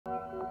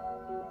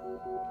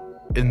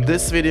In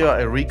this video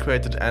I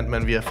recreated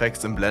AntMan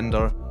VFX in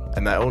Blender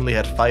and I only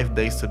had 5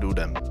 days to do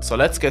them. So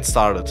let's get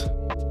started.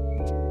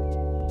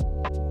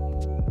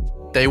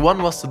 Day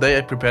 1 was the day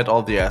I prepared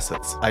all the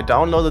assets. I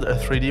downloaded a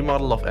 3D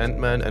model of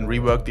AntMan and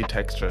reworked the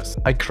textures.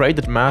 I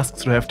created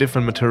masks to have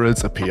different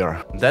materials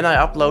appear. Then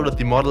I uploaded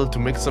the model to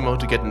Mixamo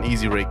to get an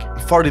easy rig.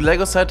 For the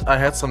Lego set I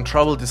had some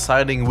trouble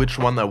deciding which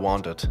one I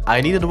wanted.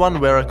 I needed one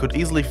where I could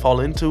easily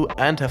fall into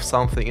and have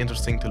something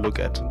interesting to look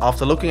at.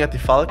 After looking at the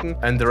Falcon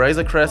and the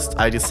Razor Crest,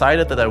 I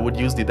decided that I would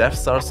use the Death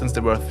Star since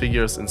there were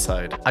figures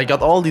inside. I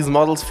got all these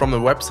models from a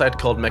website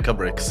called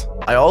Mechabricks.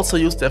 I also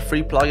used their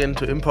free plugin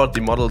to import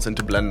the models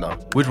into Blender,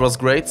 which was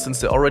great since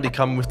they already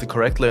come with the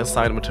correctly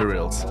assigned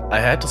materials. I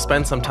had to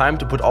spend some time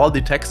to put all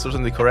the textures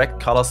in the correct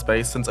color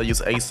space since I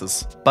use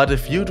aces. But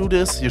if you do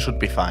this, you should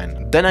be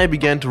fine. Then I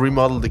began to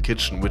remodel the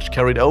kitchen, which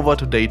carried over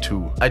to day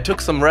 2. I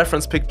took some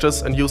reference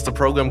pictures and used a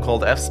program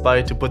called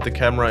F-Spy to put the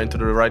camera into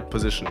the right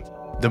position.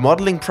 The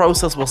modeling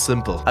process was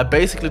simple. I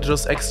basically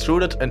just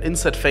extruded and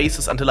inset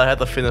faces until I had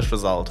the finished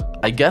result.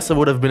 I guess it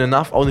would have been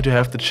enough only to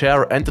have the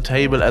chair and the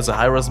table as a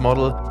high-res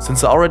model,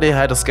 since I already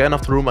had a scan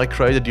of the room I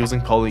created using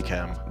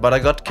Polycam. But I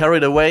got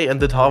carried away and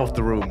did half of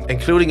the room,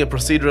 including a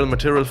procedural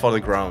material for the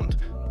ground.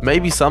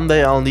 Maybe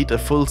someday I'll need a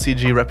full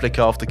CG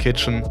replica of the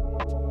kitchen.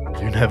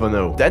 You never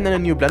know. Then in a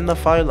new Blender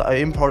file I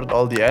imported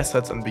all the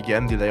assets and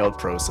began the layout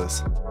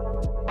process.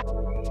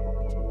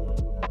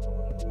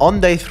 On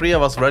day 3 I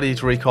was ready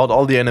to record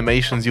all the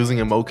animations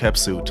using a mocap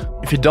suit.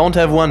 If you don't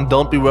have one,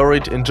 don't be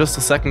worried, in just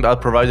a second I'll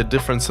provide a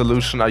different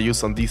solution I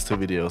used on these 2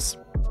 videos.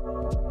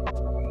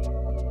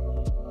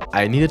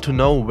 I needed to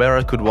know where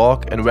I could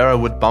walk and where I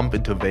would bump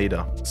into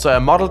Vader. So I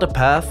modeled a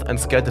path and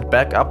scaled it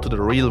back up to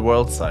the real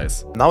world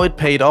size. Now it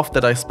paid off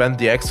that I spent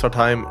the extra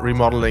time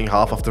remodeling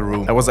half of the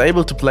room. I was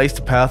able to place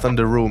the path in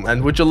the room,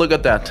 and would you look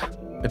at that?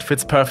 It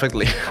fits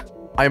perfectly.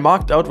 I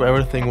marked out where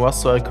everything was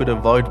so I could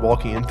avoid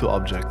walking into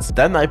objects.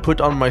 Then I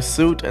put on my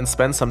suit and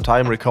spent some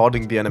time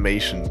recording the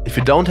animation. If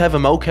you don't have a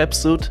mocap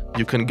suit,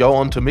 you can go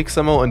onto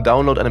Mixamo and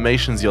download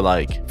animations you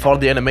like. For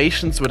the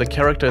animations where the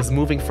character is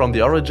moving from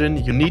the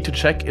origin, you need to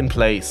check in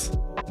place.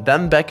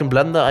 Then back in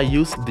Blender I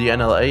used the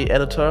NLA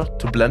editor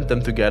to blend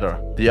them together.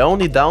 The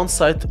only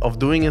downside of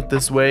doing it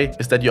this way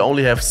is that you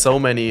only have so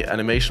many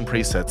animation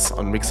presets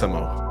on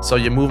Mixamo, so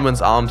your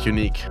movements aren't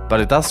unique. But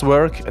it does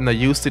work and I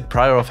used it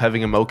prior of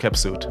having a mocap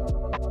suit.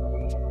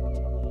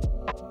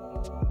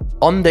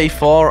 On day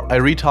 4, I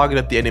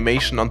retargeted the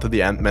animation onto the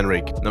AntMan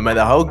Rig. No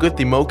matter how good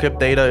the mocap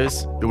data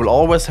is, you will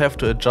always have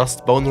to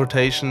adjust bone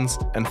rotations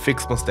and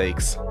fix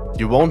mistakes.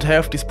 You won't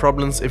have these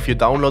problems if you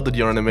downloaded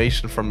your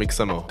animation from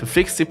Mixamo. To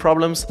fix the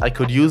problems, I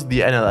could use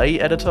the NLA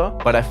editor,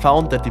 but I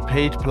found that the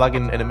paid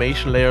plugin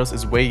animation layers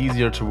is way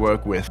easier to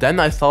work with. Then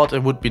I thought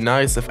it would be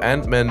nice if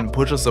AntMan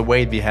pushes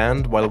away the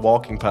hand while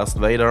walking past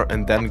Vader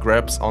and then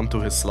grabs onto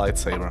his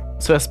lightsaber.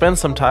 So I spent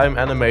some time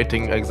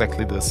animating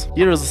exactly this.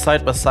 Here is a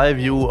side-by-side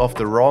view of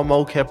the raw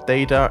mocap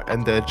data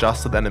and the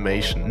adjusted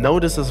animation.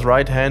 Notice his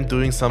right hand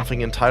doing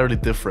something entirely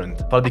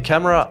different. For the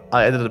camera,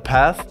 I added a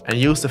path and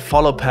used a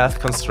follow path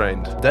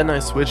constraint. Then I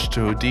switched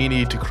to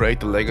Houdini to create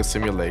the Lego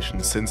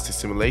simulation, since the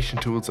simulation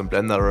tools in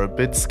Blender are a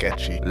bit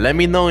sketchy. Let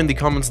me know in the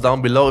comments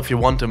down below if you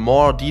want a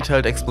more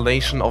detailed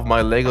explanation of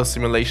my Lego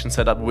simulation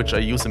setup, which I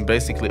use in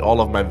basically all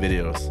of my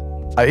videos.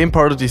 I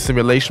imported the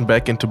simulation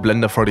back into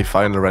Blender for the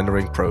final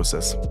rendering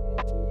process.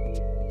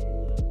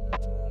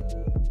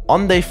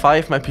 On day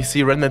 5 my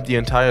PC rendered the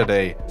entire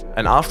day,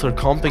 and after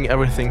comping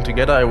everything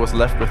together I was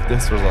left with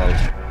this result.